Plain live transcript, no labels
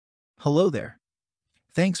Hello there.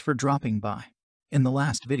 Thanks for dropping by. In the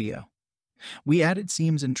last video, we added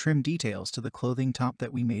seams and trim details to the clothing top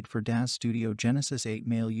that we made for Daz Studio Genesis 8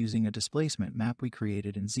 Male using a displacement map we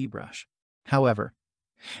created in ZBrush. However,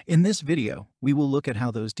 in this video, we will look at how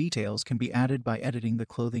those details can be added by editing the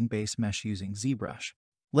clothing base mesh using ZBrush.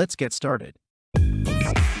 Let's get started.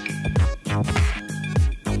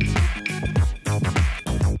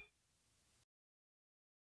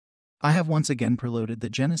 I have once again preloaded the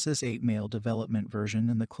Genesis 8 Male development version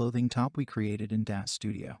and the clothing top we created in Daz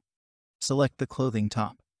Studio. Select the clothing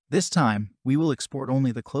top. This time, we will export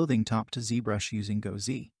only the clothing top to ZBrush using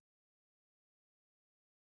GoZ.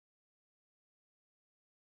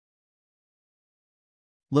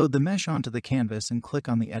 Load the mesh onto the canvas and click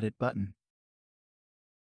on the Edit button.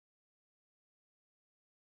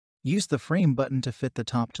 Use the Frame button to fit the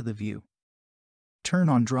top to the view. Turn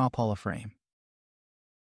on Draw Polyframe.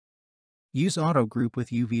 Use Auto Group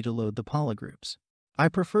with UV to load the polygroups. I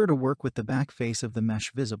prefer to work with the back face of the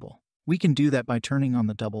mesh visible. We can do that by turning on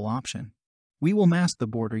the double option. We will mask the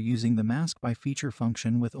border using the Mask by Feature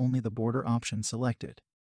function with only the border option selected.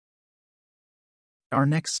 Our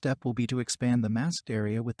next step will be to expand the masked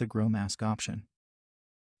area with the Grow Mask option.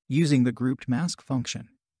 Using the Grouped Mask function,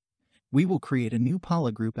 we will create a new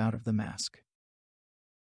polygroup out of the mask.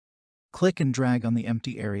 Click and drag on the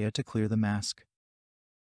empty area to clear the mask.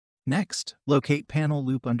 Next, locate Panel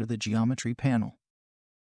Loop under the Geometry panel.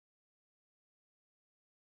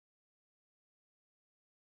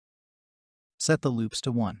 Set the loops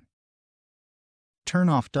to 1. Turn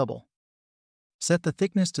off Double. Set the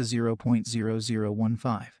thickness to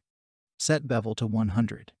 0.0015. Set Bevel to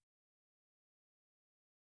 100.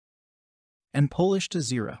 And Polish to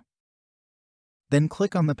 0. Then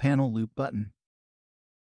click on the Panel Loop button.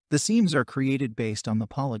 The seams are created based on the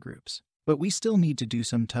polygroups, but we still need to do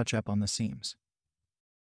some touch-up on the seams.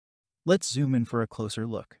 Let's zoom in for a closer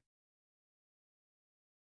look.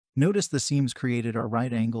 Notice the seams created are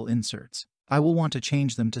right-angle inserts. I will want to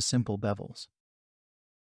change them to simple bevels.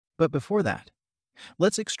 But before that,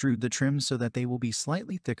 let's extrude the trims so that they will be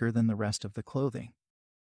slightly thicker than the rest of the clothing.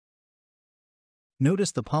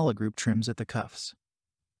 Notice the polygroup trims at the cuffs.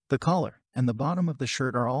 The collar and the bottom of the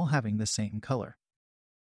shirt are all having the same color,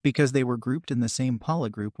 because they were grouped in the same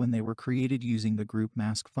polygroup when they were created using the Group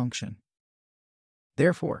Mask function.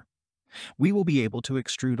 Therefore, we will be able to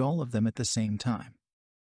extrude all of them at the same time.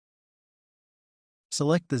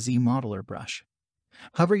 Select the Z Modeler brush.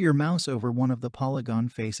 Hover your mouse over one of the polygon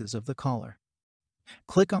faces of the collar.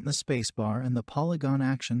 Click on the spacebar and the Polygon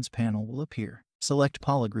Actions panel will appear. Select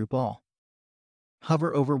Polygroup All.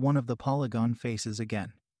 Hover over one of the polygon faces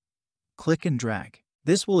again. Click and drag.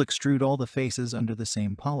 This will extrude all the faces under the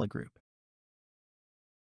same polygroup.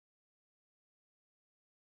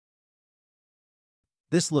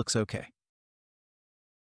 This looks okay.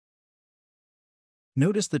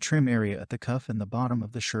 Notice the trim area at the cuff and the bottom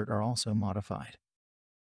of the shirt are also modified.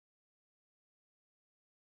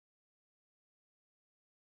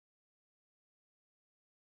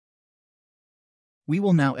 We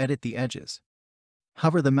will now edit the edges.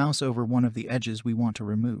 Hover the mouse over one of the edges we want to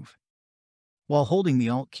remove. While holding the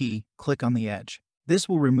Alt key, click on the edge. This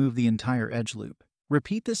will remove the entire edge loop.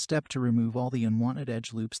 Repeat this step to remove all the unwanted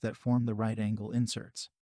edge loops that form the right-angle inserts.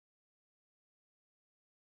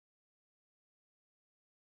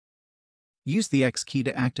 Use the X key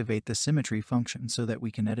to activate the symmetry function so that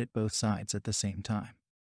we can edit both sides at the same time.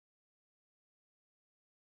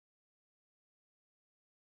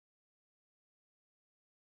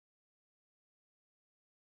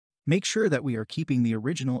 Make sure that we are keeping the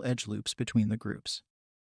original edge loops between the groups.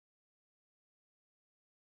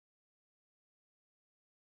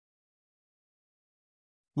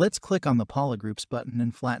 Let's click on the Polygroups button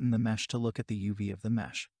and flatten the mesh to look at the UV of the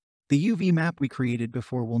mesh. The UV map we created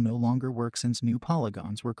before will no longer work since new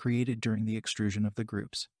polygons were created during the extrusion of the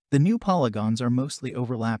groups. The new polygons are mostly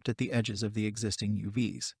overlapped at the edges of the existing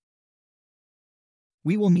UVs.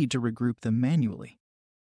 We will need to regroup them manually.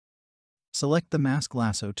 Select the Mask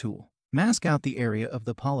Lasso tool. Mask out the area of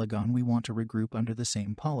the polygon we want to regroup under the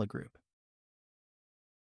same polygroup.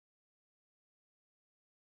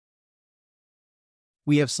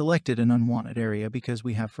 We have selected an unwanted area because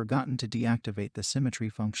we have forgotten to deactivate the symmetry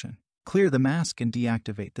function. Clear the mask and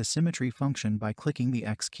deactivate the symmetry function by clicking the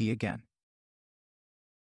X key again.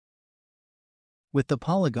 With the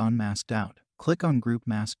polygon masked out, click on Group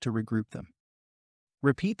Mask to regroup them.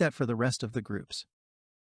 Repeat that for the rest of the groups.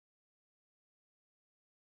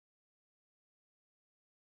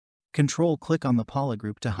 Control-click on the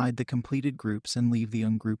polygroup to hide the completed groups and leave the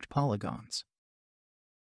ungrouped polygons.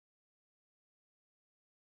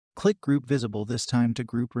 Click Group Visible this time to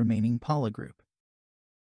group remaining polygroup.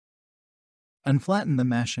 Unflatten the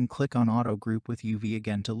mesh and click on Auto Group with UV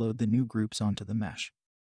again to load the new groups onto the mesh.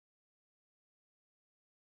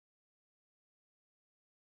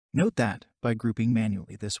 Note that, by grouping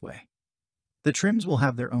manually this way, the trims will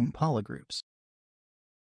have their own polygroups.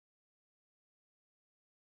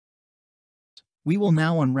 We will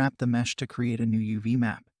now unwrap the mesh to create a new UV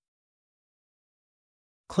map.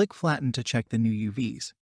 Click Flatten to check the new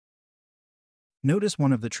UVs. Notice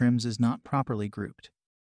one of the trims is not properly grouped.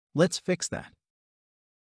 Let's fix that.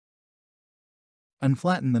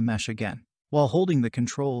 Unflatten the mesh again. While holding the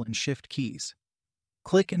Ctrl and Shift keys,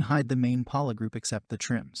 click and hide the main polygroup except the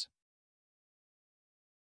trims.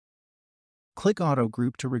 Click Auto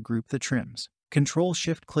Group to regroup the trims.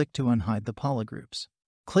 Ctrl-Shift-Click to unhide the polygroups.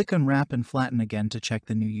 Click Unwrap and Flatten again to check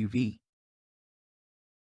the new UV.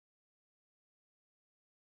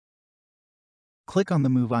 Click on the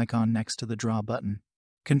Move icon next to the Draw button.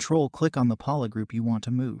 Control-click on the polygroup you want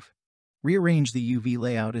to move. Rearrange the UV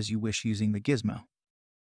layout as you wish using the gizmo.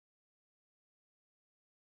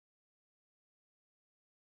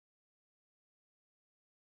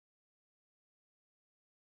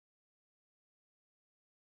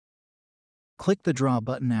 Click the Draw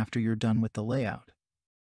button after you're done with the layout.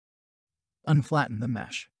 Unflatten the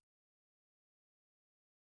mesh.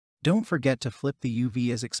 Don't forget to flip the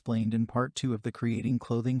UV as explained in Part 2 of the Creating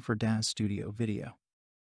Clothing for Daz Studio video.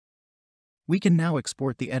 We can now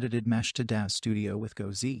export the edited mesh to Daz Studio with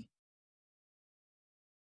GoZ.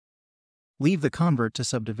 Leave the Convert to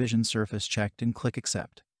Subdivision surface checked and click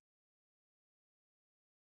Accept.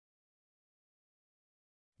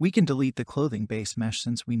 We can delete the clothing base mesh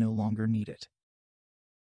since we no longer need it.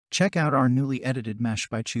 Check out our newly edited mesh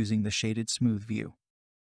by choosing the Shaded Smooth view.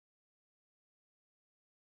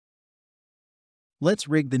 Let's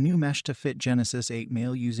rig the new mesh to fit Genesis 8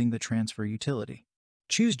 Male using the Transfer utility.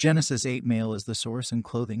 Choose Genesis 8 Male as the source and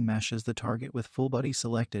clothing mesh as the target with full body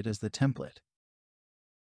selected as the template.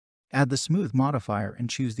 Add the Smooth modifier and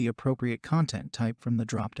choose the appropriate content type from the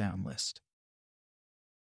drop-down list.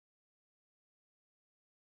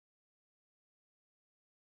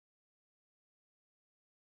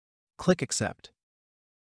 Click Accept.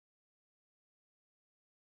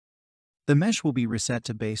 The mesh will be reset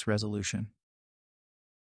to base resolution.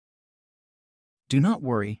 Do not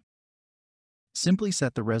worry. Simply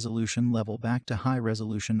set the resolution level back to high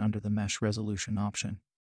resolution under the Mesh Resolution option.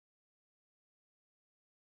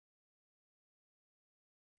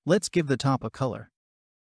 Let's give the top a color.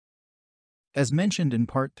 As mentioned in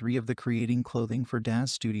Part 3 of the Creating Clothing for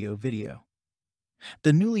Daz Studio video,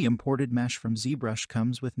 the newly imported mesh from ZBrush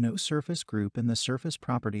comes with no surface group and the surface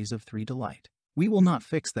properties of 3 Delight. We will not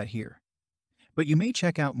fix that here, but you may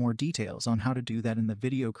check out more details on how to do that in the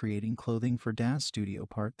video Creating Clothing for Daz Studio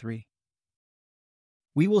Part 3.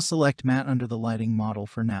 We will select Matte under the lighting model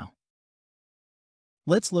for now.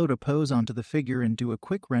 Let's load a pose onto the figure and do a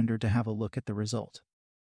quick render to have a look at the result.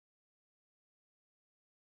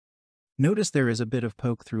 Notice there is a bit of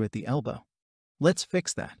poke through at the elbow. Let's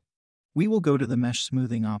fix that. We will go to the Mesh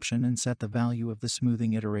Smoothing option and set the value of the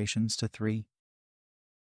smoothing iterations to 3.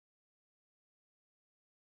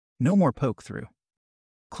 No more poke through.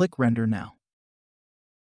 Click Render now.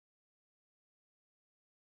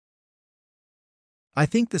 I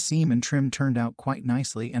think the seam and trim turned out quite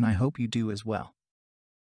nicely and I hope you do as well.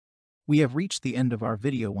 We have reached the end of our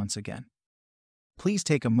video once again. Please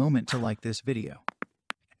take a moment to like this video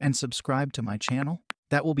and subscribe to my channel.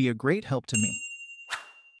 That will be a great help to me.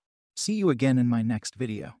 See you again in my next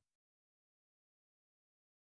video.